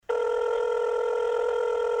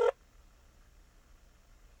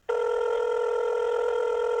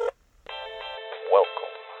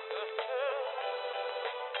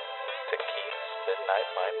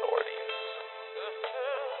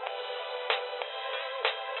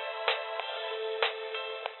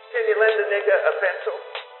Can you lend a nigga a pencil?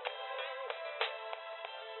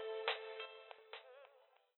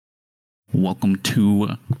 Welcome to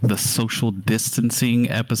the social distancing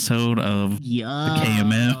episode of the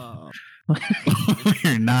KMF.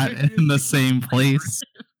 We're not in the same place.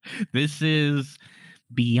 This is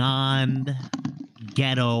beyond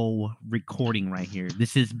ghetto recording right here.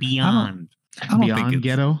 This is beyond. I don't think Beyond it's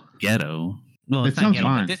ghetto. ghetto. Well, It it's not sounds ghetto,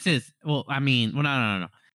 fine. but this is. Well, I mean, well, no.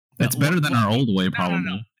 It's better than our old way, probably.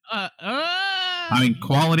 No. I mean,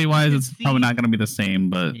 quality-wise, it's probably not going to be the same,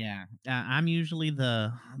 but Yeah, I'm usually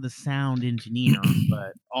the sound engineer,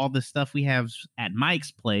 but all the stuff we have at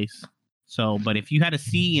Mike's place. So, but if you had to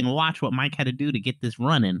see and watch what Mike had to do to get this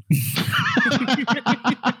running,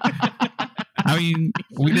 I mean,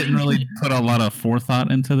 we didn't really put a lot of forethought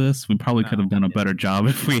into this. We probably could have done a better job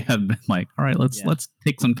if we had been like, all right, let's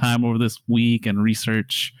take some time over this week and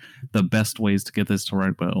research the best ways to get this to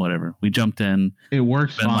work. But whatever, we jumped in. It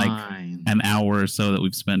works Been fine. like an hour or so that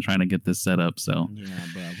we've spent trying to get this set up. So yeah,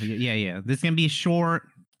 bro, yeah. This is gonna be short,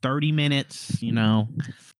 30 minutes. You know,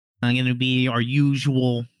 not gonna be our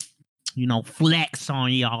usual, flex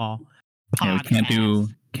on y'all. yeah, we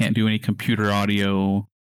can't do any computer audio.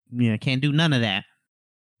 Yeah, can't do none of that.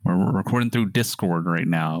 We're recording through Discord right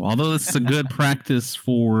now. Although this is a good practice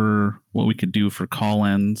for what we could do for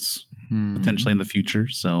call-ins potentially in the future.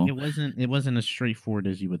 So It wasn't as straightforward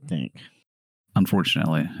as you would think.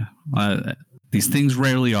 unfortunately, these things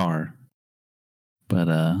rarely are. But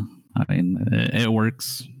I mean, it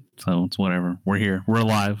works. So it's whatever. We're here. We're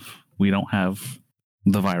alive. We don't have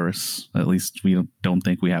the virus. At least we don't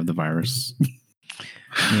think we have the virus.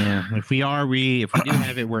 Yeah, if we do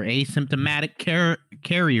have it, we're asymptomatic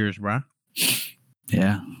carriers, bro.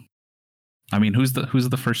 Yeah. I mean, who's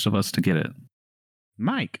the first of us to get it?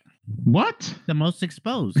 Mike, What? the most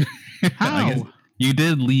exposed. I guess How? you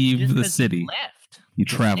did leave Just the 'cause city. left. You the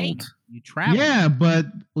traveled. state. You traveled. Yeah, but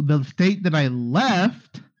the state that I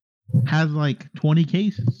left has like 20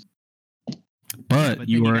 cases. But then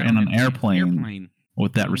you were got in on an airplane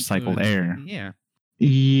with that Going recycled to- air. Yeah.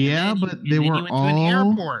 Yeah, And then but you- they and then were you went to an all.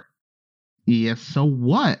 airport. Yes. So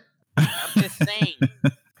what? I'm just saying.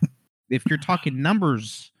 If you're talking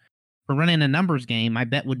numbers for running a numbers game, I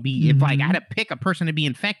bet would be if I had to pick a person to be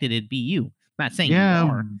infected, it'd be you. I'm not saying you Yeah,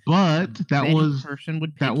 are. but that Any was person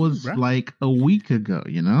would pick that you, was bro. like a week ago.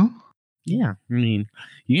 You know. Yeah, I mean,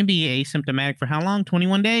 you can be asymptomatic for how long?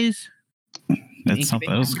 21 days. It's something.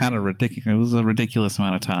 It was kind of ridiculous. It was a ridiculous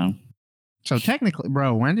amount of time. So technically,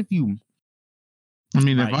 bro, when if you? I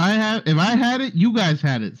mean, Right. if I had it, you guys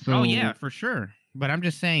had it. So Oh yeah, for sure. But I'm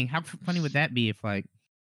just saying, how funny would that be if like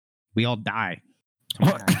we all die?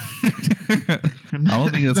 What? I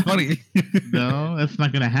don't think it's funny. No, that's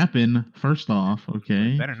not gonna happen. First off,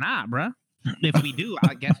 okay. Better not, bro. If we do,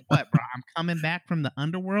 guess what, bro? I'm coming back from the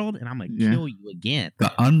underworld and I'm gonna Yeah. kill you again.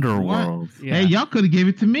 The underworld. Hey, y'all could have gave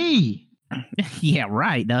it to me. Yeah,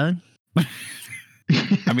 right, Doug.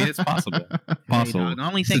 I mean, it's possible. Possible. Hey, dog, the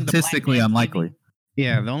only thing the black Statistically man's unlikely. giving-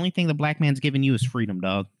 yeah, the only thing the black man's giving you is freedom,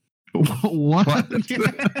 dog. What?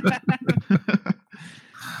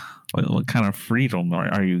 What kind of freedom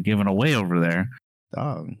are you giving away over there?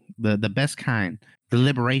 Dog, the best kind, the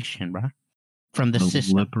liberation, bro, from the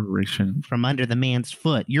system, Liberation. from under the man's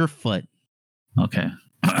foot, your foot. Okay.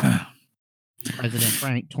 President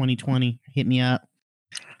Frank 2020, hit me up.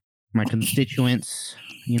 My constituents,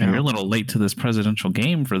 You're a little late to this presidential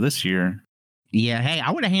game for this year. Yeah, hey,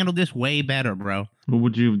 I would have handled this way better, bro. What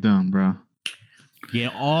would you have done, bro?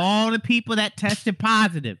 Get all the people that tested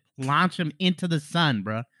positive, launch them into the sun,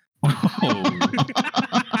 bro.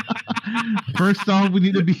 First off, we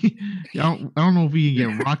need to be. I don't know if we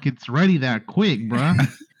can get rockets ready that quick, bro.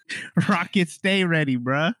 Rockets, stay ready,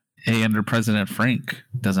 bro. Hey, under President Frank,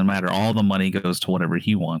 doesn't matter. All the money goes to whatever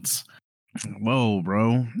he wants. Whoa,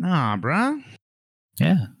 bro. Nah, bro.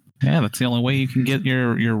 Yeah. Yeah, that's the only way you can get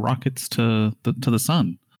your rockets to the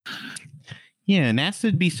sun. Yeah, NASA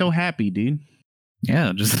would be so happy, dude.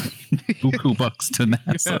 Yeah, just buku bucks to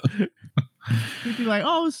NASA. He'd be like,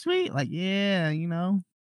 oh, sweet. Like, yeah,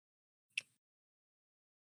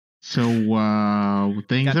 So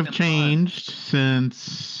things Got have them changed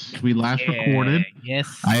since we last recorded. Yes.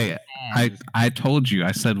 I told you.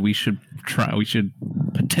 I said we should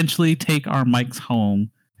potentially take our mics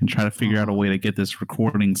home and try to figure out a way to get this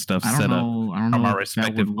recording stuff I set don't up know. I don't from know our if that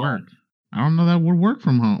respective would work. homes. I don't know that would work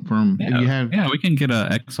from home. If you have. Yeah, we can get a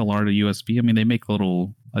XLR to USB. I mean, they make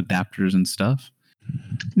little adapters and stuff.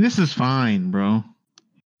 This is fine, bro.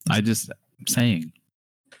 I just saying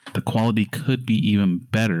the quality could be even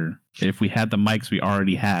better if we had the mics we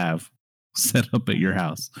already have set up at your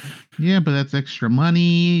house. Yeah, but that's extra money.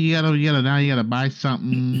 You gotta buy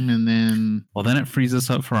something, and then Well, then it frees us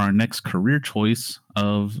up for our next career choice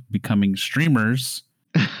of becoming streamers.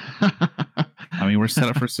 I mean, we're set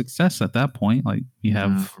up for success at that point. Like, you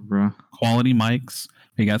have bro. quality mics.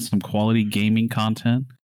 We got some quality gaming content.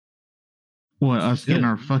 What, us getting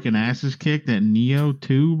our fucking asses kicked at Neo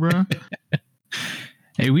 2, bro?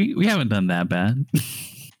 Hey, we haven't done that bad.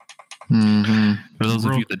 Mm-hmm. For those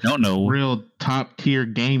of you that don't know, real top tier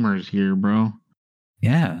gamers here, bro.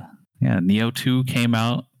 yeah, Neo 2 came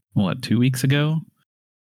out 2 weeks ago.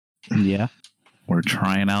 Yeah. We're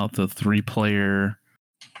trying out the 3-player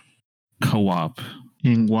co-op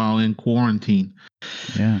While in quarantine.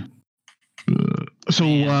 Yeah. So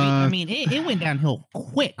I mean, it went downhill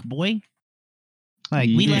quick, boy. Like,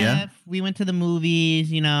 we left, we went to the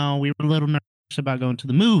movies. We were a little nervous about going to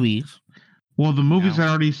the movies. Well, the movies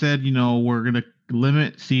already said, we're gonna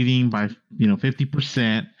limit seating by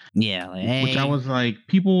 50%. Yeah, like, which I was like,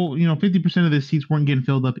 people, 50% of the seats weren't getting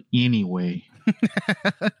filled up anyway.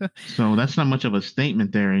 So that's not much of a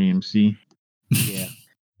statement there, AMC. Yeah.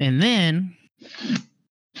 And then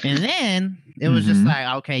it was just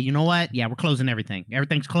like, okay, you know what? Yeah, we're closing everything.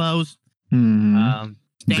 Everything's closed. Mm-hmm.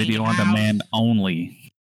 Video on demand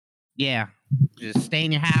only. Yeah, just stay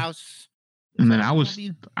in your house. And then I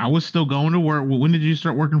was still going to work. When did you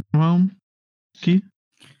start working from home, Keith?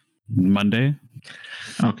 Monday.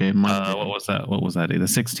 Okay, Monday. What was that? What was that day? The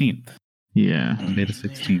 16th. Yeah, Monday the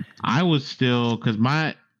 16th. I was still, because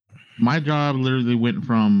my job literally went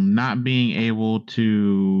from not being able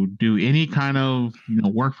to do any kind of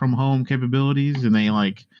work from home capabilities, and they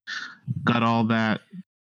like got all that.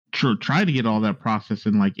 Tried to get all that processed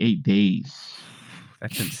in like 8 days.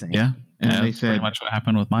 That's insane. Yeah. And they they said pretty much what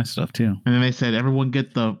happened with my stuff too. And then they said everyone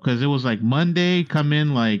get because it was like Monday come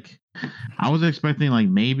in, like I was expecting like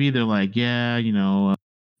maybe they're like, yeah,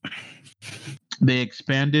 they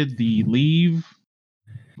expanded the leave,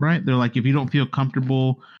 right? They're like, if you don't feel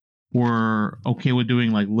comfortable, we're okay with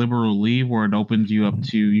doing like liberal leave, where it opens you up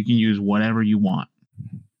to you can use whatever you want,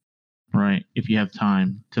 right? If you have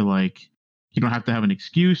time to like, you don't have to have an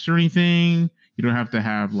excuse or anything. You don't have to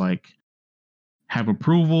have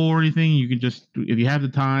approval or anything. You can just, if you have the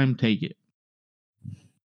time, take it.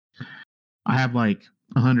 I have like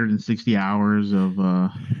 160 hours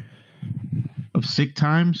of sick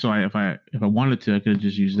time, so if I wanted to, I could have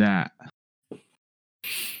just used that.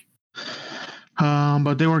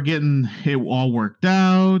 But they were getting it all worked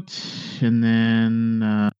out, and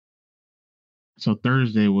then so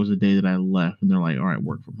Thursday was the day that I left, and they're like, "All right,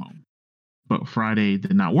 work from home." But Friday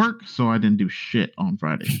did not work, so I didn't do shit on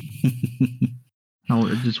Friday. I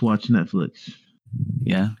was just watch Netflix.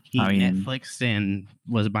 Yeah, Netflix and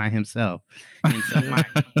was by himself.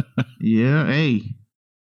 Yeah, hey,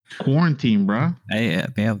 quarantine, bro. Hey, yeah,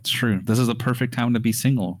 that's true. This is a perfect time to be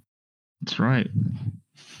single. That's right.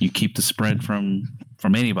 You keep the spread from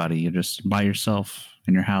anybody. You're just by yourself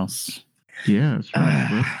in your house. Yeah, that's right,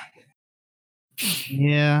 bro.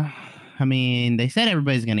 Yeah, I mean, they said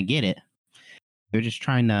everybody's gonna get it. They're just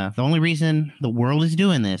trying to. The only reason the world is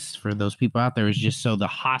doing this for those people out there is just so the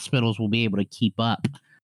hospitals will be able to keep up.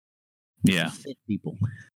 Yeah, sick people.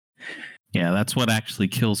 Yeah, that's what actually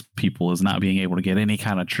kills people, is not being able to get any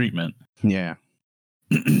kind of treatment. Yeah.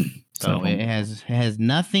 So it has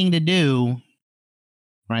nothing to do.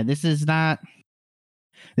 Right. This is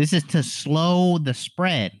to slow the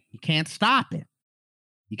spread. You can't stop it.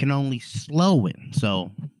 You can only slow it.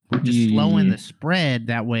 So we're just slowing the spread.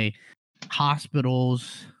 That way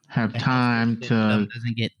hospitals have time to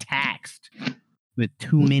doesn't get taxed with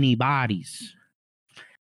too many bodies.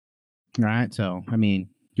 Right. So, I mean,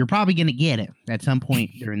 you're probably going to get it at some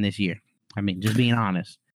point during this year. I mean, just being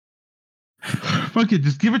honest. Fuck it.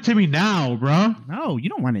 Just give it to me now, bro. No, you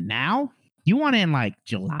don't want it now. You want it in like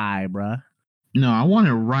July, bro. No, I want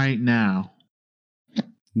it right now.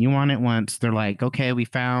 You want it once they're like, okay, we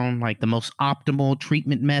found like the most optimal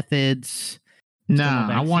treatment methods. Nah,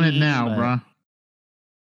 I want it now,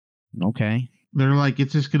 bro. Okay. They're like,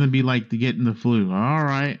 it's just going to be like getting the flu. All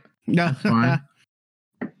right. That's fine.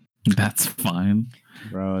 That's fine.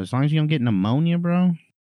 Bro, as long as you don't get pneumonia, bro.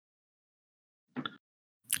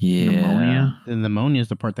 Yeah. Pneumonia? The pneumonia is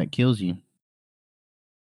the part that kills you.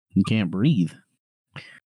 You can't breathe.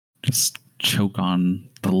 Just choke on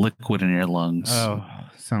the liquid in your lungs. Oh,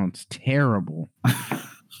 sounds terrible.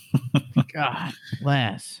 God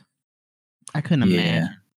bless. I couldn't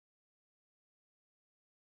imagine.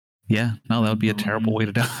 Yeah, no, that would be a terrible way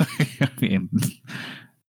to die. I mean,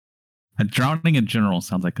 drowning in general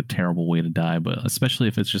sounds like a terrible way to die, but especially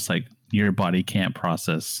if it's just like your body can't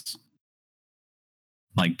process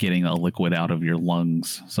like getting a liquid out of your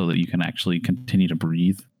lungs so that you can actually continue to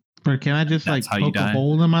breathe. Or can I just That's like how you poke a die.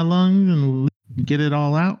 hole in my lungs and get it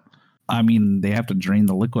all out? I mean, they have to drain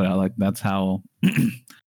the liquid out. Like that's how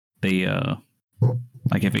they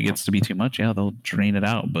like if it gets to be too much, yeah, they'll drain it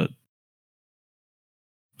out. But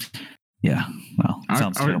yeah, well, it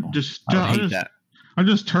sounds terrible. I would hate that. I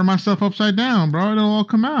just turn myself upside down, bro. It'll all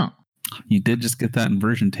come out. You did just get that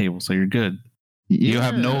inversion table, so you're good.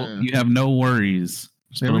 Yeah. You have no worries.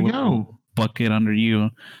 Just There put a we little go. bucket under you,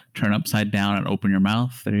 turn upside down, and open your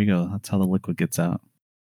mouth. There you go. That's how the liquid gets out.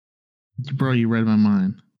 Bro, you read my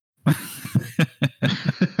mind.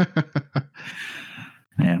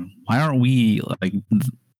 Man, why aren't we like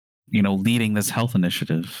leading this health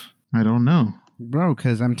initiative? I don't know. Bro,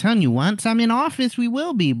 because I'm telling you, once I'm in office, we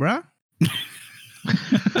will be, bro.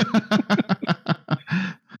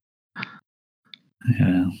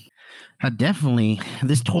 Yeah. Definitely.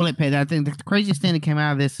 This toilet paper, I think the craziest thing that came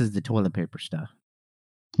out of this is the toilet paper stuff.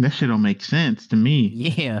 That shit don't make sense to me.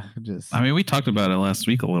 Yeah. I mean, we talked about it last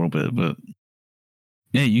week a little bit, but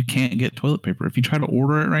yeah, you can't get toilet paper. If you try to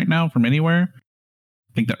order it right now from anywhere,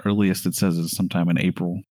 I think the earliest it says is sometime in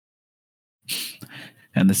April.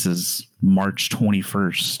 And this is March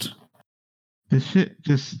 21st. This shit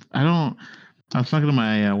I was talking to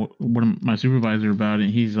my one of my supervisor about it.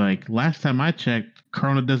 And he's like, last time I checked,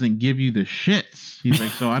 Corona doesn't give you the shits. He's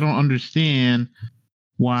like, so I don't understand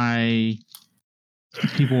why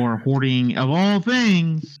people are hoarding, of all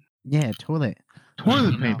things, toilet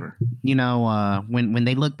paper. When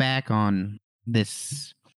they look back on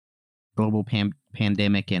this global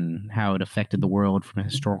pandemic and how it affected the world from a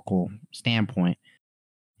historical standpoint,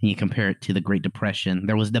 and you compare it to the Great Depression,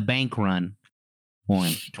 there was the bank run. On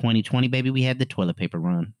 2020, baby, we had the toilet paper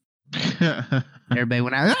run. Everybody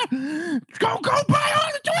went out, go buy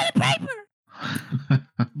all the toilet paper.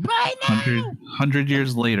 Buy now. 100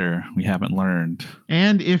 years later, we haven't learned.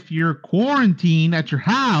 And if you're quarantined at your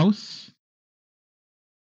house,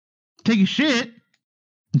 take a shit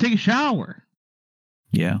and take a shower.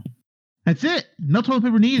 Yeah. That's it. No toilet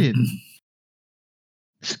paper needed.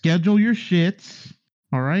 Schedule your shits.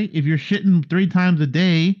 All right. If you're shitting 3 times a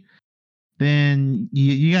day, then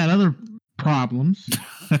you got other problems.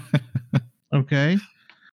 Okay.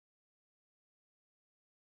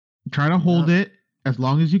 Try to hold it as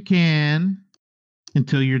long as you can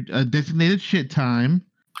until your designated shit time.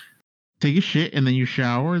 Take a shit and then you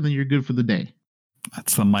shower and then you're good for the day.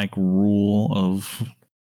 That's the Mike rule of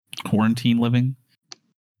quarantine living.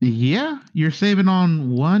 Yeah. You're saving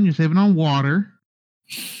on water,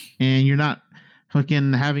 and you're not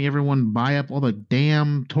fucking having everyone buy up all the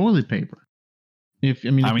damn toilet paper.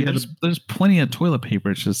 There's plenty of toilet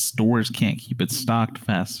paper. It's just stores can't keep it stocked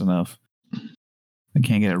fast enough. They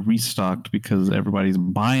can't get it restocked because everybody's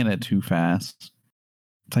buying it too fast.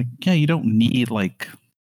 It's like, yeah, you don't need like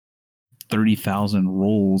 30,000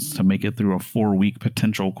 rolls to make it through a 4-week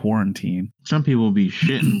potential quarantine. Some people will be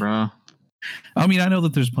shitting, bro. I mean, I know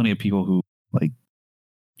that there's plenty of people who like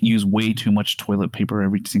use way too much toilet paper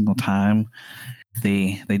every single time.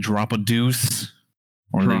 They drop a deuce.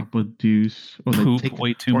 Or they take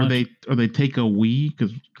way too much. Or they take a wee,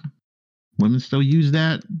 because women still use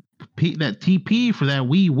that TP for that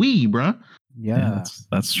wee, bro. Yeah,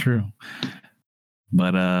 that's true.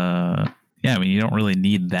 But yeah, I mean, you don't really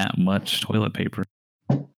need that much toilet paper.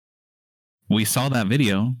 We saw that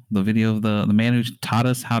video, the video of the man who taught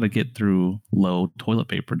us how to get through low toilet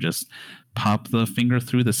paper. Just pop the finger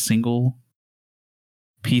through the single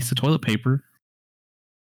piece of toilet paper.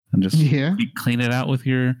 And just clean it out with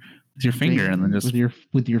your finger, and then just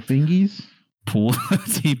with your fingies, pull the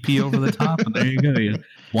TP over the top, and there you go. You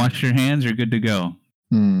wash your hands, you're good to go.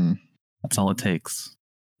 That's all it takes.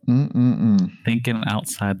 Thinking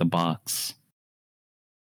outside the box.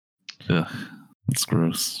 Ugh, it's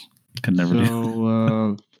gross. Could never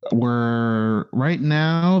do. We're right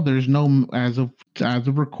now. There's no as of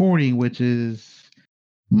recording, which is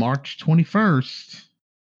March 21st.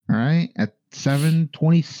 All right, at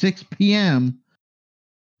 7:26 p.m.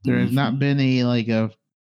 There has not been a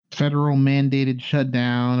federal mandated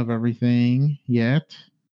shutdown of everything yet.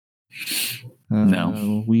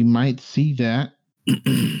 No, we might see that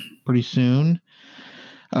pretty soon.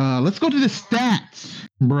 Let's go to the stats,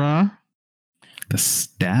 bruh. The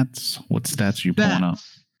stats? What stats are you pulling up?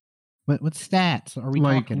 What stats are we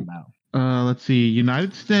talking about? Let's see.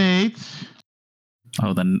 United States.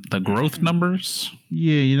 Oh, the growth numbers?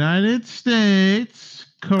 Yeah, United States.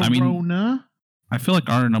 Corona. I feel like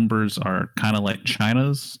our numbers are kind of like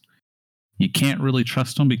China's. you can't really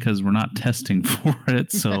trust them because we're not testing for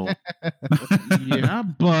it. So yeah,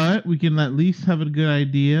 but we can at least have a good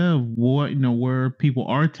idea of what where people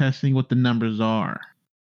are testing, what the numbers are.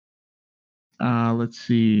 Let's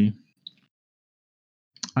see.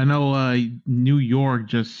 I know New York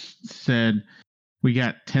just said we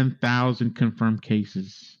got 10,000 confirmed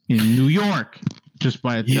cases in New York just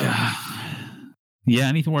by itself. Yeah,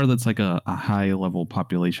 anywhere that's like a high level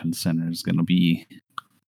population center is going to be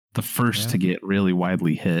the first to get really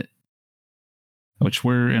widely hit, which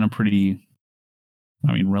we're in a pretty,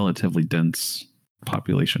 relatively dense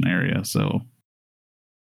population area. So,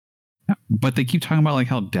 but they keep talking about like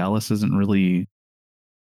how Dallas isn't really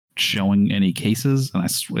showing any cases, and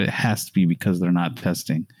it has to be because they're not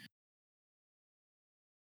testing.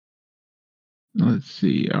 Let's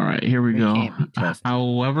see. All right, here we go.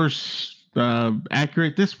 However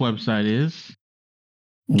accurate this website is.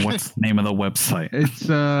 What's the name of the website? It's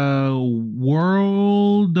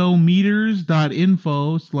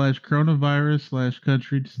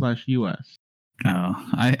worldometers.info/coronavirus/country/US. Oh,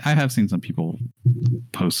 I have seen some people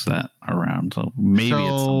post that around, so maybe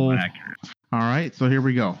it's somewhat accurate. All right, so here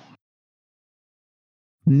we go.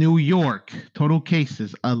 New York, total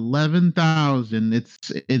cases 11,000.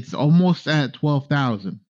 It's almost at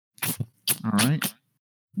 12,000. All right.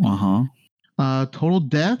 Total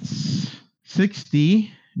deaths 60.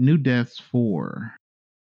 New deaths 4.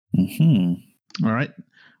 Mm-hmm. All right.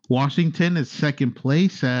 Washington is second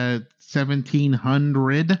place at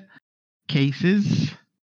 1,700 cases.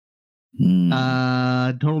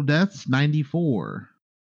 Total deaths 94.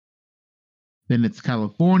 Then it's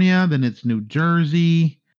California. Then it's New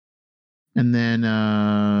Jersey, and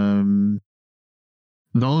then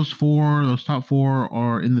those top four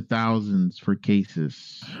are in the thousands for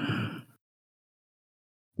cases.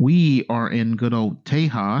 We are in good old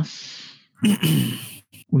Tejas.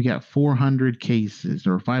 We got 400 cases,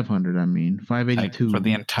 or 500. 582 for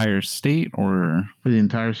the entire state, or for the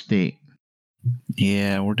entire state.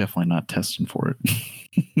 Yeah, we're definitely not testing for it.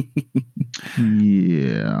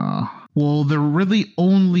 Yeah. Well, they're really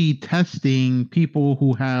only testing people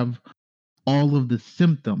who have all of the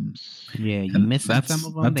symptoms. Yeah, you missing some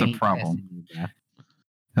of them. That's a problem.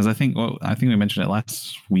 Because I think we mentioned it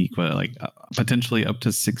last week, but like potentially up to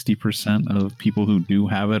 60% of people who do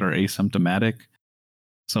have it are asymptomatic.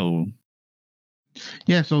 So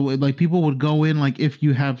yeah, so like people would go in like if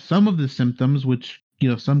you have some of the symptoms, which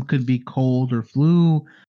some could be cold or flu,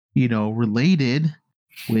 related,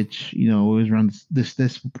 which is around this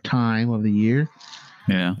time of the year.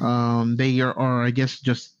 Yeah. They are I guess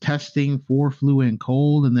just testing for flu and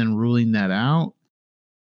cold and then ruling that out.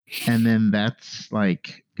 And then that's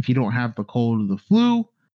like if you don't have the cold or the flu,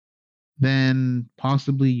 then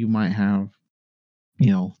possibly you might have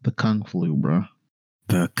the Kung flu, bro.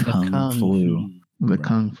 The Kung flu. The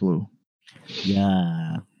Kung flu.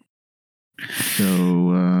 Yeah.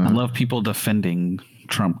 So I love people defending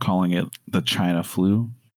Trump calling it the China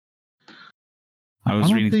flu. I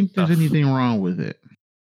don't think there's anything wrong with it.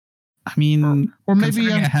 I mean, or maybe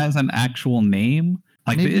it has an actual name.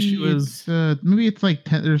 Like the issue is maybe it's like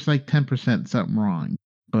there's like 10% something wrong,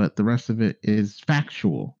 but the rest of it is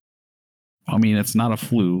factual. I mean, it's not a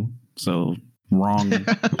flu, so wrong.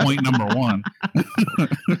 Point number one.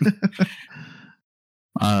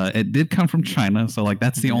 It did come from China, so like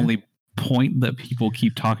that's the only point that people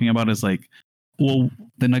keep talking about is like, well,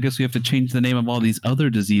 then I guess we have to change the name of all these other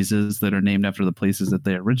diseases that are named after the places that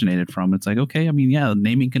they originated from. It's like, okay, I mean, yeah,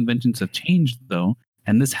 naming conventions have changed though,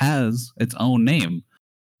 and this has its own name.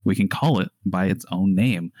 We can call it by its own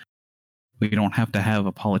name. We don't have to have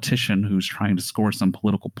a politician who's trying to score some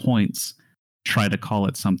political points try to call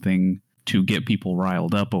it something to get people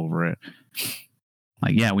riled up over it.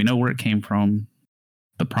 Like, yeah, we know where it came from.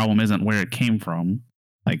 The problem isn't where it came from.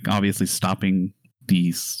 Like, obviously stopping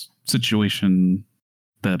the situation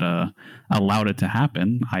that allowed it to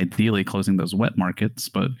happen, ideally closing those wet markets,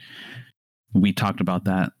 but we talked about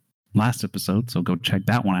that last episode, so go check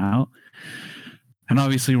that one out. And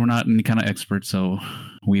obviously we're not any kind of experts, so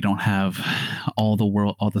we don't have all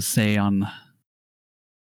the say on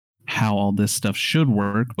how all this stuff should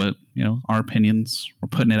work, but our opinions, we're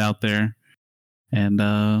putting it out there. And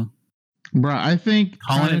bro, I think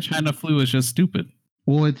calling it China flu is just stupid.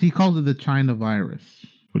 Well, he called it the China virus.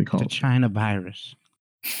 What do you call it? The China virus.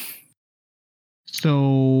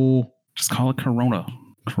 So just call it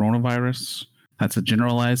coronavirus. That's a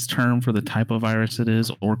generalized term for the type of virus it is,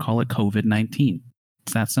 or call it COVID-19.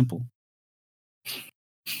 It's that simple.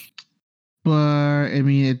 But I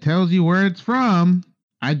mean, it tells you where it's from.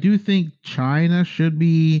 I do think China should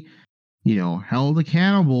be held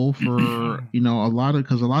accountable for,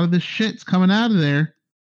 because a lot of this shit's coming out of there,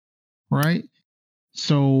 right?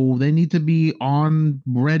 So they need to be on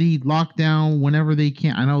ready lockdown whenever they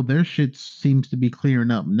can. I know their shit seems to be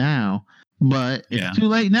clearing up now, but it's too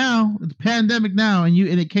late now. It's a pandemic now, and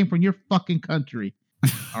it came from your fucking country.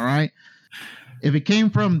 All right. If it came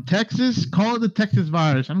from Texas, call it the Texas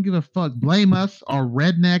virus. I don't give a fuck. Blame us, our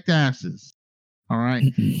redneck asses. All right.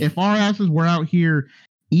 If our asses were out here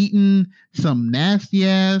eating some nasty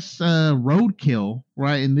ass roadkill,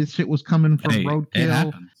 right? And this shit was coming from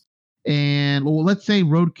roadkill. And let's say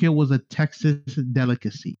roadkill was a Texas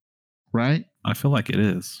delicacy, right? I feel like it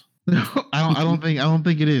is. I don't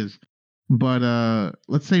think it is. But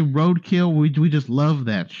let's say roadkill, we just love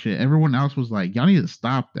that shit. Everyone else was like, y'all need to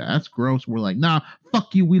stop that. That's gross. We're like, nah,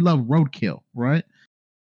 fuck you. We love roadkill, right?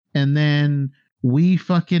 And then we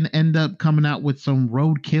fucking end up coming out with some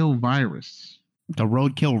roadkill virus. The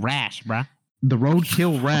roadkill rash, bruh. The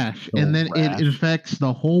roadkill rash. And then it infects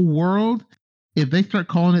the whole world. If they start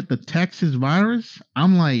calling it the Texas virus,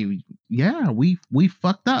 I'm like, yeah, we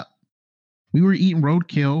fucked up. We were eating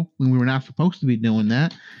roadkill when we were not supposed to be doing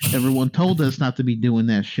that. Everyone told us not to be doing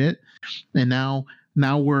that shit. And now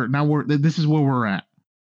we're this is where we're at.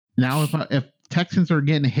 Now if Texans are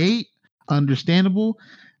getting hate, understandable.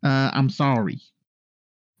 I'm sorry.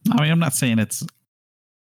 I mean, I'm not saying it's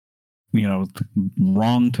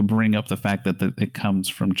wrong to bring up the fact that it comes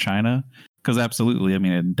from China, because absolutely, I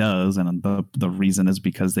mean, it does, and the reason is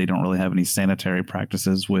because they don't really have any sanitary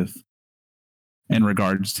practices in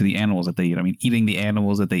regards to the animals that they eat. I mean, eating the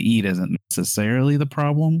animals that they eat isn't necessarily the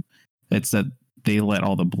problem. It's that they let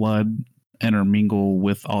all the blood intermingle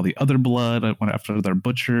with all the other blood after they're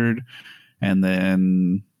butchered, and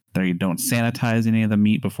then they don't sanitize any of the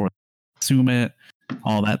meat before they consume it.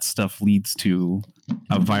 All that stuff leads to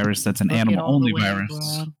a virus that's an animal-only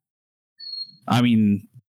virus. I mean,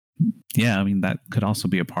 yeah, that could also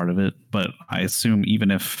be a part of it, but I assume even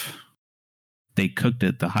if they cooked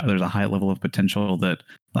it, there's a high level of potential that,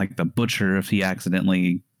 like, the butcher, if he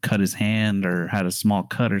accidentally cut his hand or had a small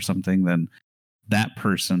cut or something, then that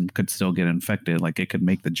person could still get infected. Like, it could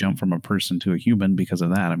make the jump from a person to a human because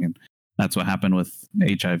of that. I mean, that's what happened with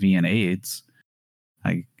HIV and AIDS.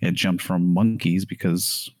 It jumped from monkeys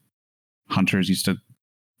because hunters used to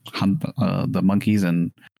hunt the monkeys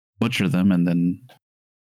and butcher them, and then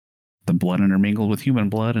the blood intermingled with human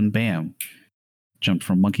blood, and bam, jumped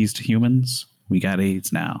from monkeys to humans. We got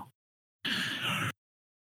AIDS now.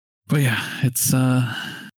 But yeah, it's I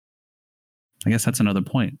guess that's another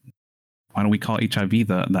point. Why don't we call HIV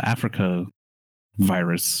the Africa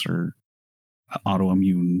virus or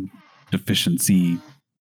autoimmune deficiency,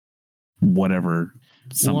 whatever,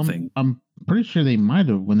 something? Well, I'm pretty sure they might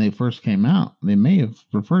have, when they first came out, they may have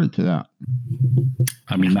referred it to that.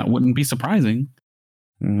 I mean, that wouldn't be surprising.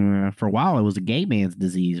 For a while, it was a gay man's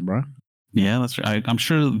disease, bro. Yeah, that's right. I'm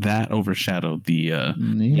sure that overshadowed the.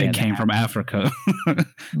 It came from Africa.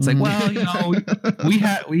 It's like, well,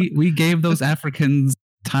 we gave those Africans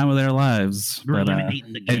time of their lives, but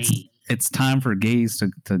it's time for gays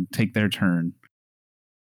to take their turn.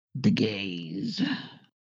 The gays.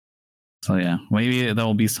 So yeah, maybe there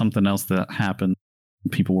will be something else that happened.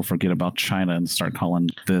 People will forget about China and start calling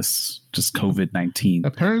this just COVID-19.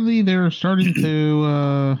 Apparently, they're starting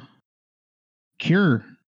to cure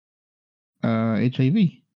HIV.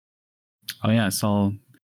 Oh yeah, I saw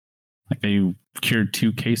like they cured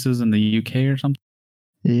 2 cases in the UK or something.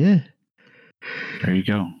 Yeah. There you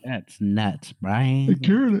go. That's nuts, Brian. They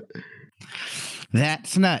cured it.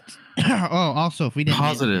 That's nuts. Oh, also, if we didn't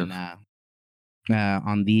positive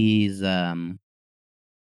on these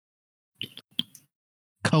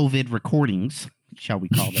COVID recordings, shall we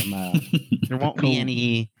call them? There won't be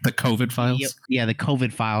any. The COVID files? Yeah, the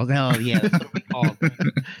COVID files. Oh, yeah, that's what we call them.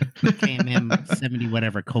 KMM 70,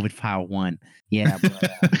 whatever, COVID file 1. Yeah, but,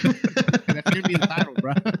 that's going to be the title,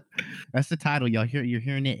 bro. That's the title, y'all. You're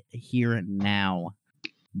hearing it here now.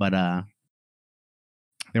 But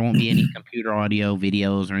there won't be any computer audio,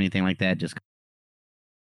 videos, or anything like that. Just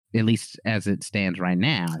at least as it stands right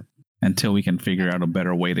now. Until we can figure out a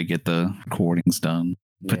better way to get the recordings done.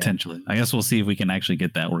 Yeah. Potentially. I guess we'll see if we can actually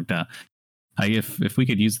get that worked out. If we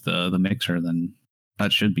could use the mixer, then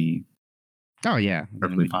that should be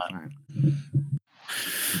perfectly fine.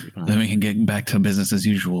 Then we can get back to business as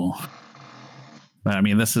usual. But I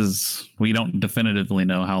mean, we don't definitively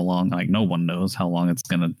know how long, like no one knows how long it's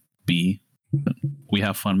going to be. But we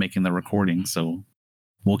have fun making the recording, so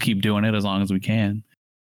we'll keep doing it as long as we can.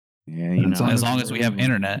 Yeah, as long as we have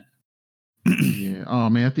internet. Yeah. Oh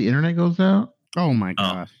man, if the internet goes out. Oh my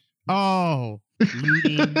gosh. Oh,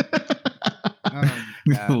 looting.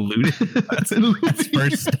 Looted. That's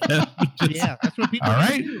first step. Yeah, that's what people All are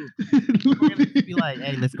right. do. We're gonna be like,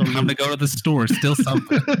 hey, let's go. Time to go to the store. Still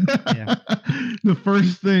something. Yeah. The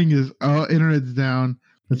first thing is, oh, internet's down.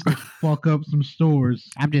 Let's go fuck up some stores.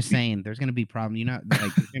 I'm just saying, there's gonna be problem. You know,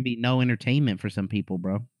 like there's gonna be no entertainment for some people,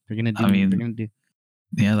 bro. They're gonna do. They're gonna do.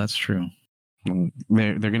 Yeah, that's true.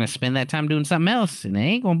 They're gonna spend that time doing something else, and they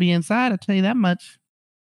ain't gonna be inside. I'll tell you that much.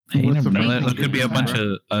 Hey, you What's never the know. first There thing could be a you bunch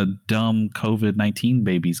do? of dumb COVID-19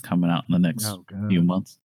 babies coming out in the next few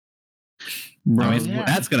months. Bro, I mean, yeah.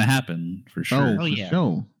 that's gonna happen for oh, sure. for yeah.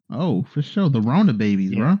 sure. Oh, for sure. The Rona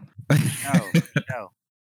babies, Yeah. bro. No.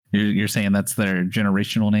 You're saying that's their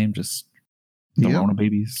generational name, just the Yep. Rona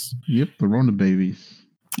babies. Yep, the Rona babies.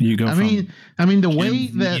 You go I from mean, the way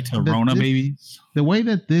Gen Z that to that Rona this- babies. the way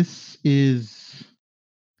that this is,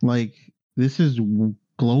 like, this is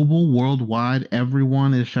global, worldwide.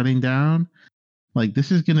 Everyone is shutting down. Like,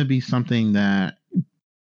 this is gonna be something that.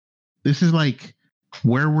 This is like,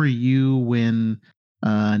 where were you when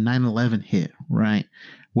 9/11 hit, right?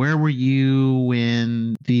 Where were you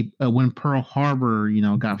when when Pearl Harbor,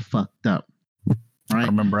 got fucked up, I right?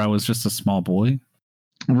 remember I was just a small boy.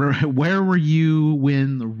 Where were you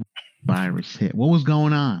when the virus hit? What was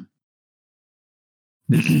going on?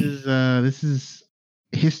 This is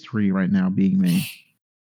history right now being made.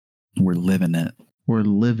 We're living it. We're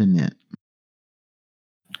living it.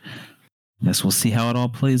 Guess we'll see how it all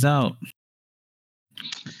plays out.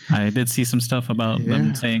 I did see some stuff about Yeah.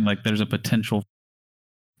 them saying like there's a potential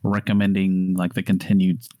recommending like the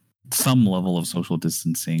continued some level of social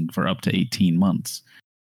distancing for up to 18 months.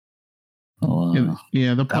 So,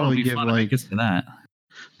 Yeah, they'll that'll probably be give fun if it gets to that.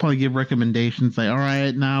 recommendations like, all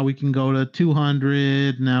right, now we can go to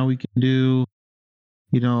 200. Now we can do,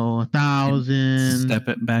 1,000. Step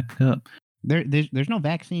it back up. There's no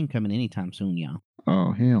vaccine coming anytime soon, y'all.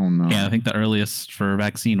 Oh, hell no. Yeah, I think the earliest for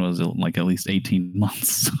vaccine was like at least 18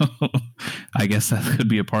 months. So I guess that could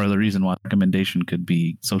be a part of the reason why recommendation could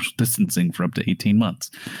be social distancing for up to 18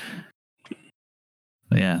 months.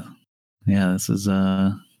 But yeah, this is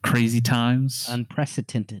crazy times.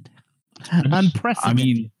 Unprecedented. I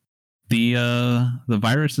mean, the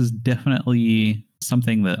virus is definitely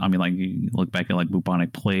something that, I mean, like you look back at like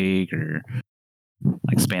bubonic plague or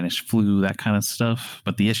like Spanish flu, that kind of stuff.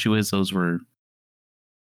 But the issue is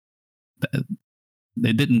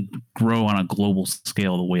they didn't grow on a global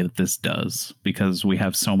scale the way that this does, because we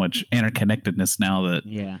have so much interconnectedness now that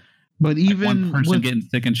yeah. but like, even one person with getting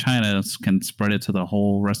sick in China can spread it to the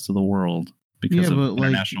whole rest of the world because of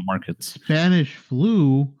international markets. Spanish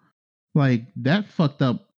flu, like that fucked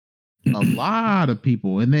up a lot of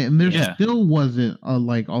people, and there still wasn't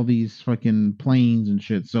like all these fucking planes and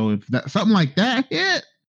shit. So if that something like that hit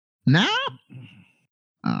now,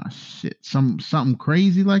 shit, something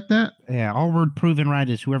crazy like that. Yeah, all we're proving right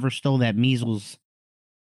is whoever stole that measles,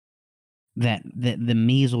 the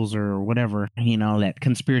measles or whatever, that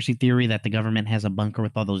conspiracy theory that the government has a bunker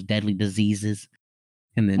with all those deadly diseases,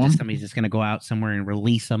 and then somebody's just gonna go out somewhere and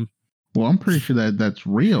release them. Well, I'm pretty sure that's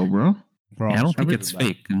real, bro. Yeah, I don't think it's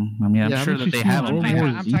fake. I mean, I'm sure that they have them.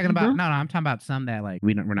 I'm talking about I'm talking about some that like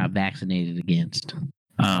we're not vaccinated against.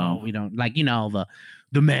 Oh, we don't like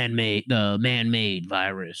the man-made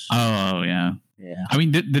virus. Oh yeah. Yeah. I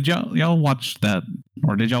mean, did y'all watch that,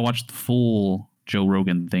 or did y'all watch the full Joe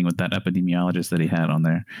Rogan thing with that epidemiologist that he had on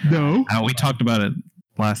there? No. We talked about it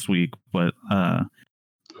last week, but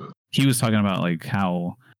he was talking about like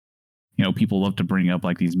how people love to bring up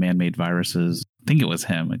like these man-made viruses. I think it was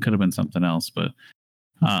him. It could have been something else, but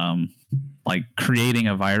like creating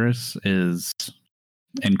a virus is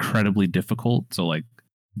incredibly difficult. So like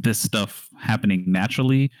this stuff happening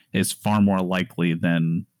naturally is far more likely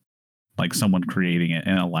than like someone creating it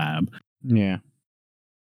in a lab. Yeah.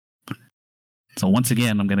 So once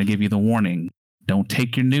again, I'm going to give you the warning. Don't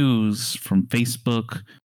take your news from Facebook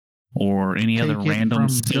or any Take other it random from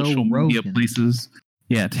social Joe media Rogan. places.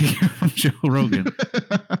 Yeah, take it from Joe Rogan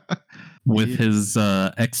with his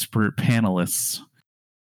expert panelists.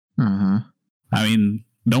 Uh-huh. I mean,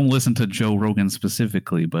 don't listen to Joe Rogan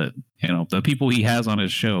specifically, but the people he has on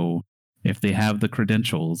his show, if they have the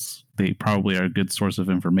credentials, they probably are a good source of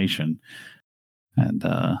information. And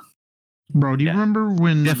Bro, do you remember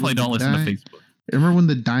when definitely don't listen to Facebook. Remember when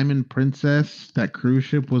the Diamond Princess, that cruise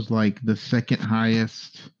ship, was like the second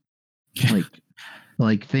highest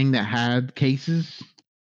like thing that had cases?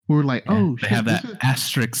 We were like, oh shit, they have that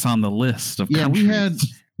asterisk on the list of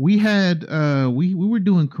countries. we were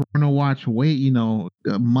doing Corona Watch way,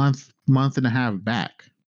 a month and a half back.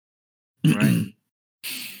 Right.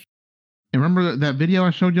 And remember that video I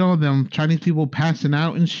showed y'all, them Chinese people passing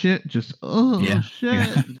out and shit? Just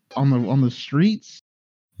shit. On the streets.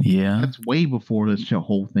 Yeah. That's way before this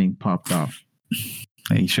whole thing popped off.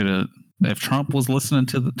 He should have. If Trump was listening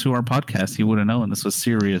to our podcast, he would have known this was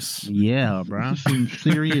serious. Yeah, bro. Some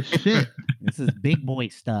serious shit. This is big boy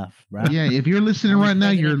stuff, bro. Yeah, if you're listening right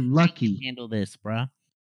now, you're lucky. Handle this, bro.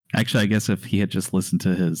 Actually, I guess if he had just listened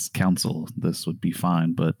to his counsel, this would be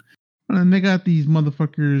fine. But and they got these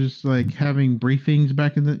motherfuckers like having briefings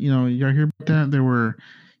back in the, y'all hear about that? They were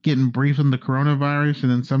getting briefed on the coronavirus,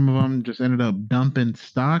 and then some of them just ended up dumping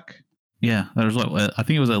stock. Yeah, there's I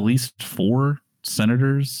think it was at least 4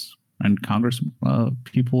 senators and Congress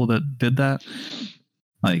people that did that.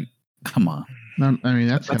 Like, come on. I mean,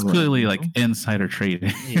 that's clearly like insider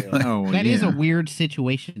trading. Yeah. That is a weird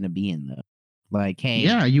situation to be in, though. Like, hey,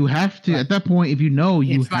 yeah, you have to at that point. If you know,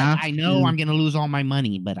 you have. I know I'm going to lose all my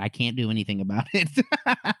money, but I can't do anything about it.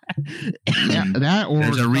 Yeah, that or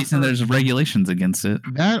there's a reason there's regulations against it.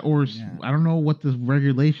 That or I don't know what the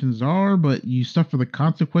regulations are, but you suffer the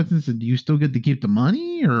consequences, and do you still get to keep the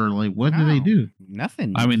money, or like what do they do?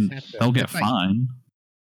 Nothing. I mean, they'll get fined.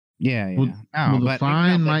 Yeah. Well, the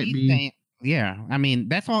fine might be. Saying, yeah, I mean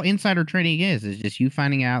that's all insider trading is just you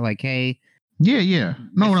finding out like, hey. Yeah.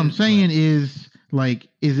 No, what I'm saying is like,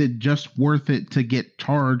 is it just worth it to get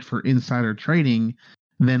charged for insider trading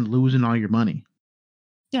than losing all your money?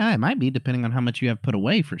 Yeah, it might be depending on how much you have put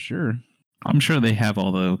away for sure. I'm sure they have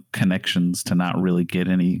all the connections to not really get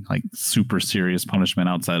any like super serious punishment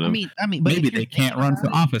outside of. I mean, but maybe they can't run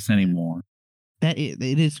for office anymore.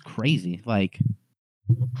 It is crazy. Like,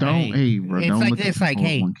 hey, bro, don't look it's like,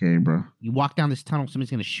 hey, 1K, bro. You walk down this tunnel,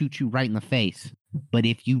 somebody's gonna shoot you right in the face. But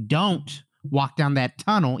if you don't walk down that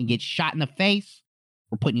tunnel and get shot in the face,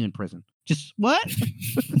 we're putting you in prison. Just what?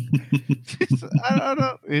 I don't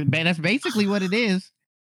know. That's basically what it is.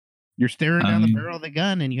 You're staring down the barrel of the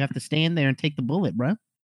gun, and you have to stand there and take the bullet, bro.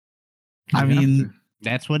 I mean,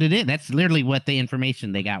 that's what it is. That's literally what the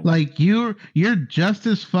information they got. Like you're just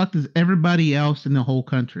as fucked as everybody else in the whole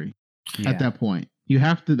country. At that point, you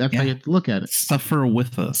have to. That's how you have to look at it. Suffer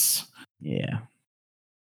with us. Yeah.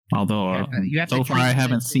 Although so far I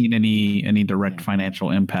haven't seen any direct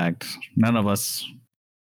financial impact. None of us,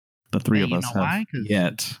 the three of us, have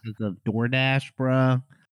yet. The DoorDash, bro.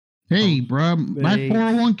 Hey, bro, my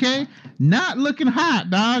 401k not looking hot,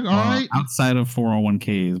 dog. All right. Outside of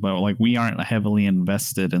 401ks, but like we aren't heavily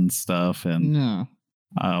invested in stuff, and no,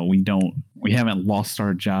 we haven't lost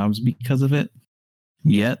our jobs because of it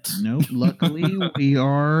yet. Nope. Luckily, we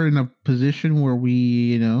are in a position where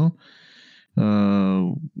we,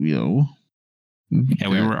 our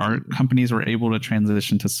companies were able to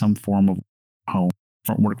transition to some form of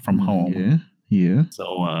work from home. Yeah.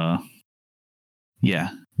 So,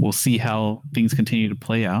 we'll see how things continue to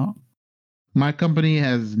play out. My company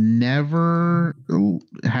has never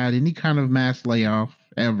had any kind of mass layoff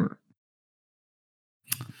ever.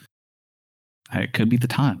 It could be the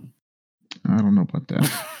time. I don't know about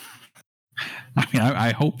that. I mean,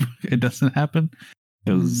 I hope it doesn't happen,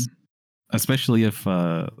 because especially if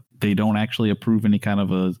they don't actually approve any kind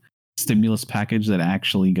of a stimulus package that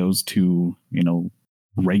actually goes to,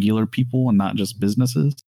 regular people and not just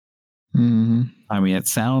businesses. Mm-hmm. I mean, it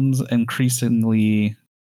sounds increasingly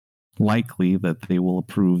likely that they will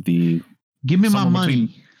approve the. Give me my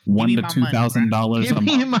money. $1,000 to $2,000. Give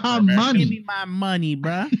me my money. Give me my money,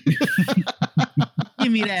 bro.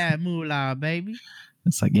 Give me that moolah, baby.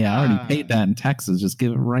 It's like, I already paid that in taxes. Just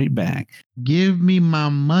give it right back. Give me my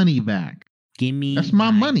money back. Give me. That's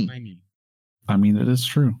my money. I mean, it is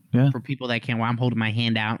true. Yeah. For people that can't, I'm holding my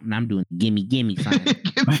hand out and I'm doing gimme sign.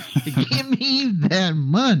 Give me that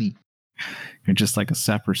money. You're just like a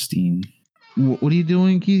Saperstein. What are you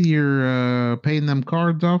doing, Keith? You're paying them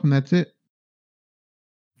cards off, and that's it.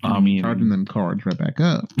 I mean, charging them cards right back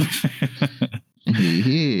up.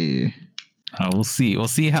 Yeah. We'll see. We'll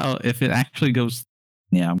see how, if it actually goes.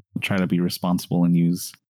 Yeah, I'm gonna try to be responsible and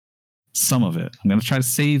use some of it. I'm gonna try to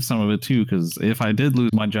save some of it too, because if I did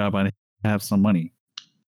lose my job, I'd have some money.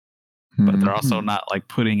 But they're also not like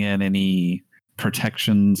putting in any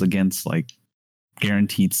protections against like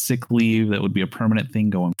guaranteed sick leave that would be a permanent thing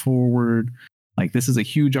going forward. Like, this is a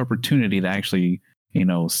huge opportunity to actually,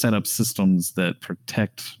 set up systems that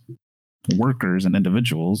protect workers and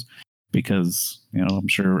individuals, because, I'm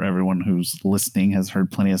sure everyone who's listening has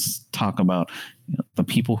heard plenty of talk about the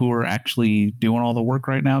people who are actually doing all the work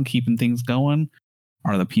right now, keeping things going,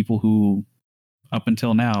 are the people who, up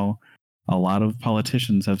until now, a lot of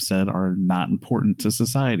politicians have said are not important to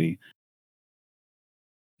society.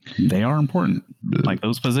 They are important. Like,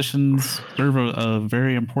 those positions serve a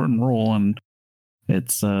very important role, and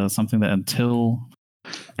it's something that until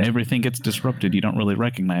everything gets disrupted, you don't really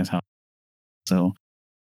recognize how. So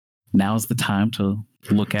now's the time to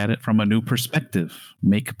look at it from a new perspective,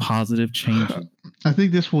 make positive changes. I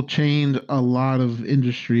think this will change a lot of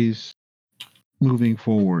industries moving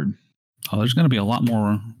forward. Oh, there's going to be a lot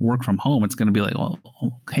more work from home. It's going to be like, well,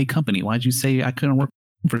 hey, company, why'd you say I couldn't work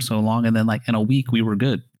for so long? And then, like, in a week, we were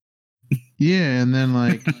good. Yeah, and then,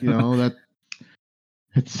 like, that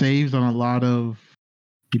it saves on a lot of,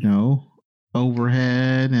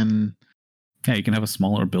 overhead, and yeah, you can have a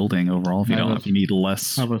smaller building overall if you need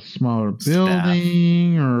less. Have a smaller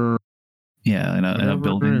building staff. Or yeah, in a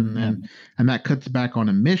building, and that cuts back on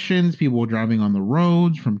emissions. People driving on the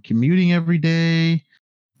roads from commuting every day.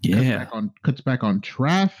 Yeah, cuts back on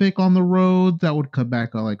traffic on the roads. That would cut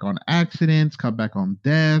back on accidents, cut back on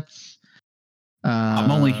deaths. I'm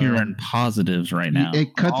only hearing positives right now.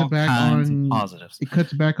 It cuts back on positives. It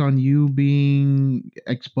cuts back on you being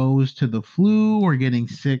exposed to the flu or getting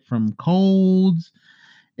sick from colds.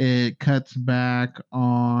 It cuts back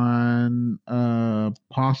on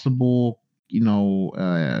possible,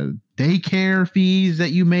 daycare fees that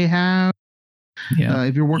you may have. Yeah.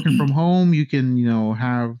 If you're working from home, you can,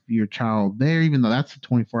 have your child there, even though that's a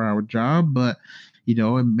 24-hour job. But,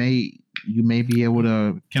 you may be able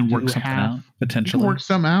to work something out potentially. Work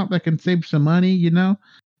something out that can save some money,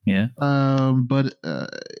 Yeah. But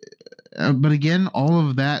again, all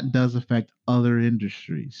of that does affect other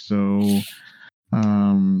industries. So,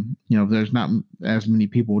 if there's not as many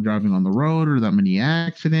people driving on the road or that many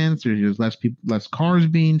accidents, or there's less cars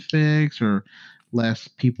being fixed, or less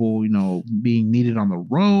people, being needed on the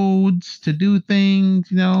roads to do things,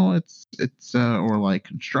 it's or like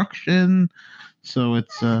construction. So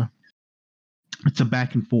it's a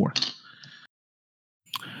back and forth.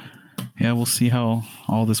 Yeah, we'll see how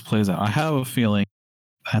all this plays out. I have a feeling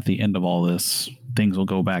at the end of all this, things will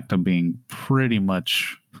go back to being pretty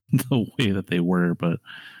much the way that they were, but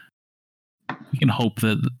we can hope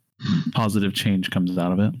that positive change comes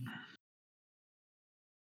out of it.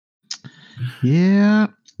 Yeah.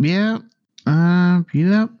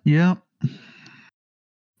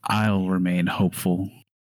 I'll remain hopeful.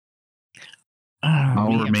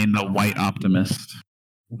 I'll remain the white optimist.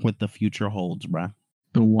 What the future holds, bro.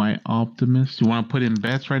 The white optimist. You want to put in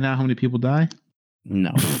bets right now? How many people die? No.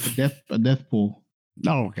 A death pool.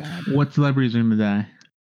 Oh, God. What celebrities are going to die?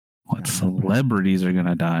 What celebrities are going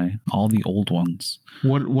to die? All the old ones.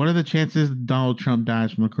 What are the chances Donald Trump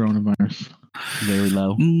dies from the coronavirus? Very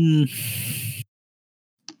low.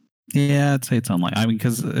 Yeah, I'd say it's unlikely. I mean,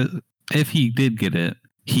 because if he did get it,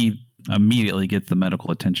 he immediately gets the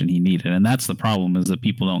medical attention he needed, and that's the problem: is that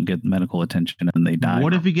people don't get medical attention and they die.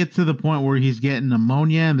 What if he gets to the point where he's getting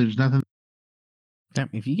pneumonia and there's nothing?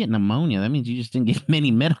 If you get pneumonia, that means you just didn't get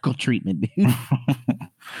any medical treatment, dude.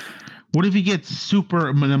 What if he gets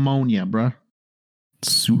super pneumonia, bro?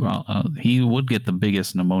 He would get the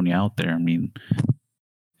biggest pneumonia out there. I mean,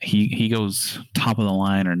 he goes top of the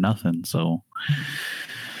line or nothing. So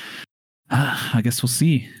I guess we'll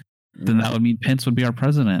see. Then that would mean Pence would be our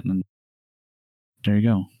president, and there you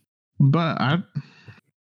go. But I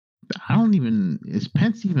don't even. Is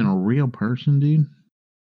Pence even a real person, dude?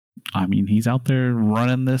 I mean, he's out there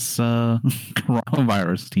running this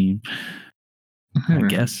coronavirus team. I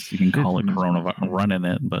guess you can call it coronavirus running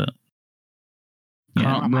it, but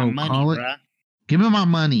yeah, call it. Bruh. Give me my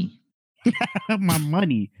money. My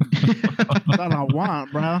money. That's all I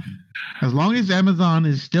want, bro. As long as Amazon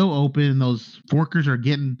is still open and those workers are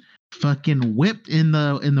getting fucking whipped in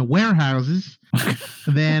the warehouses,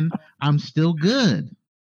 then I'm still good.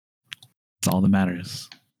 That's all that matters.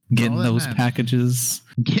 Getting those packages.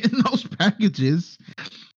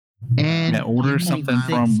 And order something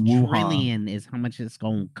from Wuhan. $6 trillion is how much it's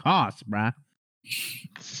going to cost, bro.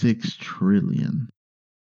 $6 trillion.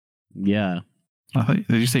 Yeah. Did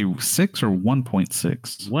you say 6 or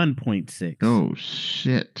 1.6? 1.6. Oh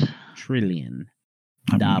shit! Trillion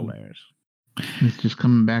dollars. It's just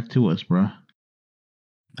coming back to us, bro.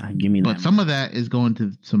 Give me that. But some of that is going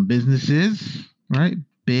to some businesses, right?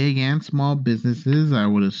 Big and small businesses, I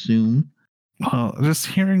would assume. Well, just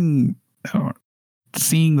seeing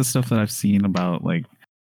the stuff that I've seen about like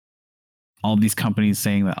all these companies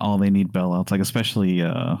saying that they need bailouts, like especially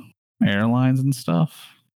airlines and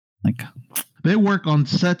stuff. Like they work on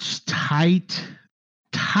such tight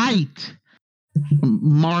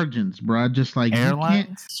margins, bro. Just like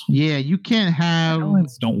airlines. You can't have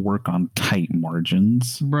airlines don't work on tight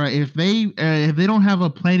margins, bro. If they don't have a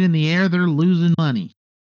plane in the air, they're losing money.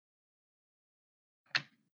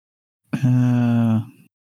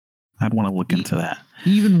 I'd want to look into that.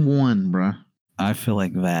 Even one, bro. I feel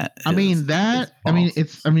like that.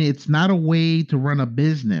 It's not a way to run a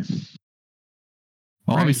business.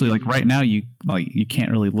 Well, obviously, like right now, you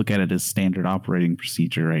can't really look at it as standard operating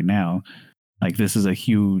procedure right now. Like this is a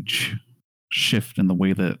huge shift in the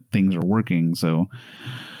way that things are working. So,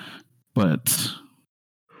 but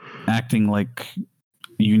acting like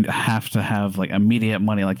you have to have like immediate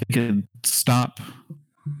money, like they could stop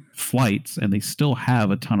flights and they still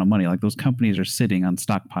have a ton of money. Like those companies are sitting on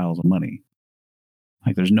stockpiles of money.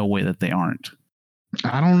 Like there's no way that they aren't.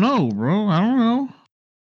 I don't know, bro. I don't know.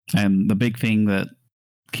 And the big thing that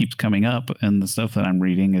keeps coming up and the stuff that I'm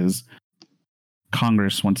reading is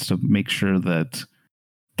Congress wants to make sure that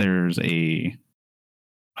there's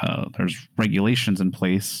regulations in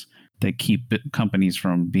place that keep companies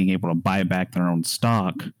from being able to buy back their own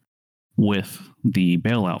stock with the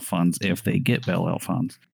bailout funds if they get bailout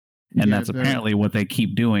funds. And that's apparently what they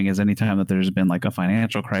keep doing is anytime that there's been like a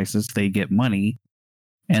financial crisis, they get money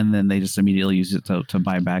and then they just immediately use it to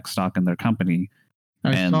buy back stock in their company.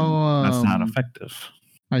 That's not effective.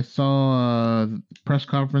 I saw a press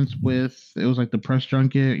conference it was like the press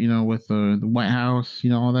junket, with the White House,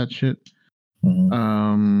 all that shit.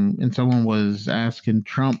 Mm-hmm. And someone was asking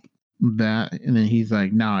Trump that, and then he's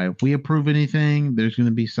like, "Nah, if we approve anything, there's going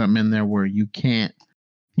to be something in there where you can't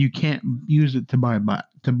use it to buy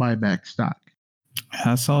back stock."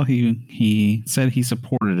 I saw he said he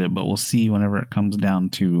supported it, but we'll see whenever it comes down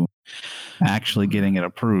to actually getting it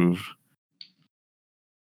approved.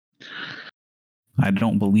 I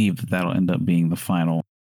don't believe that'll end up being the final.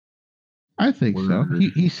 I think so.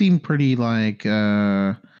 He seemed pretty like he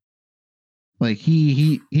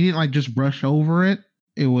didn't like just brush over it.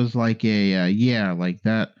 It was like like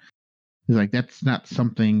that. He's like, that's not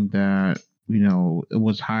something that it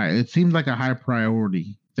was high. It seemed like a high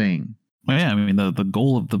priority thing. Well, yeah, I mean the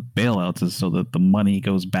goal of the bailouts is so that the money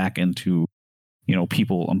goes back into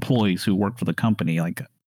employees who work for the company, like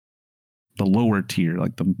the lower tier,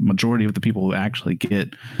 like the majority of the people who actually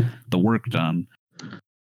get the work done.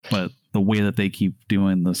 But the way that they keep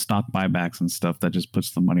doing the stock buybacks and stuff, that just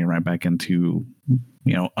puts the money right back into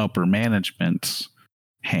upper management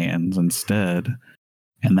hands instead.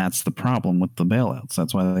 And that's the problem with the bailouts.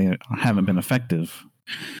 That's why they haven't been effective.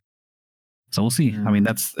 So we'll see. I mean,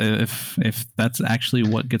 that's if that's actually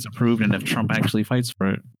what gets approved, and if Trump actually fights for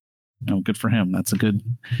it, good for him. That's a good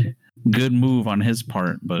move on his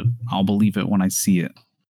part. But I'll believe it when I see it.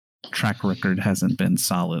 Track record hasn't been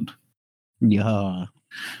solid. Yeah.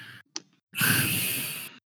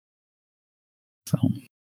 So.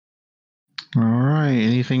 All right.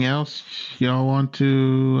 Anything else y'all want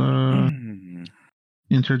to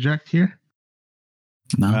interject here?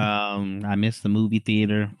 No. I missed the movie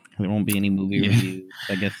theater. There won't be any movie reviews.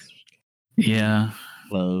 I guess. Yeah.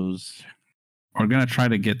 Closed. We're gonna try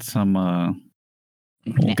to get some.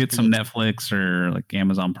 We'll get some Netflix or like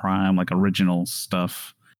Amazon Prime, like original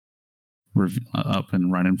stuff, up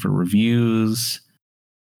and running for reviews.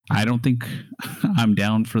 I don't think I'm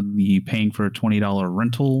down for the paying for a $20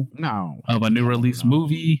 rental of a new release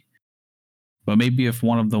movie. But maybe if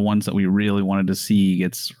one of the ones that we really wanted to see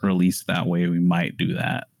gets released that way, we might do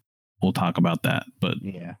that. We'll talk about that. But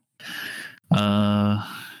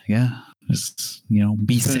just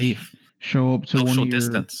be safe. Show up to social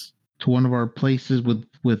distance. To one of our places with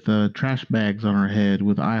trash bags on our head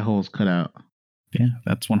with eye holes cut out. Yeah,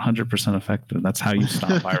 that's 100% effective. That's how you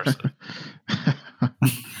stop viruses.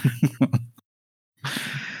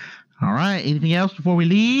 All right. Anything else before we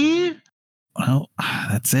leave? Well,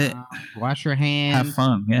 that's it. Wash your hands. Have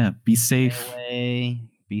fun. Yeah. Be safe. Stay away.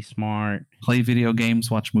 Be smart. Play video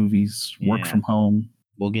games. Watch movies. Work from home.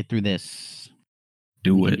 We'll get through this.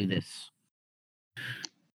 Do it. Do this.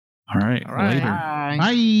 All right. All right.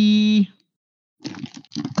 Later.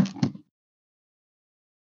 Bye.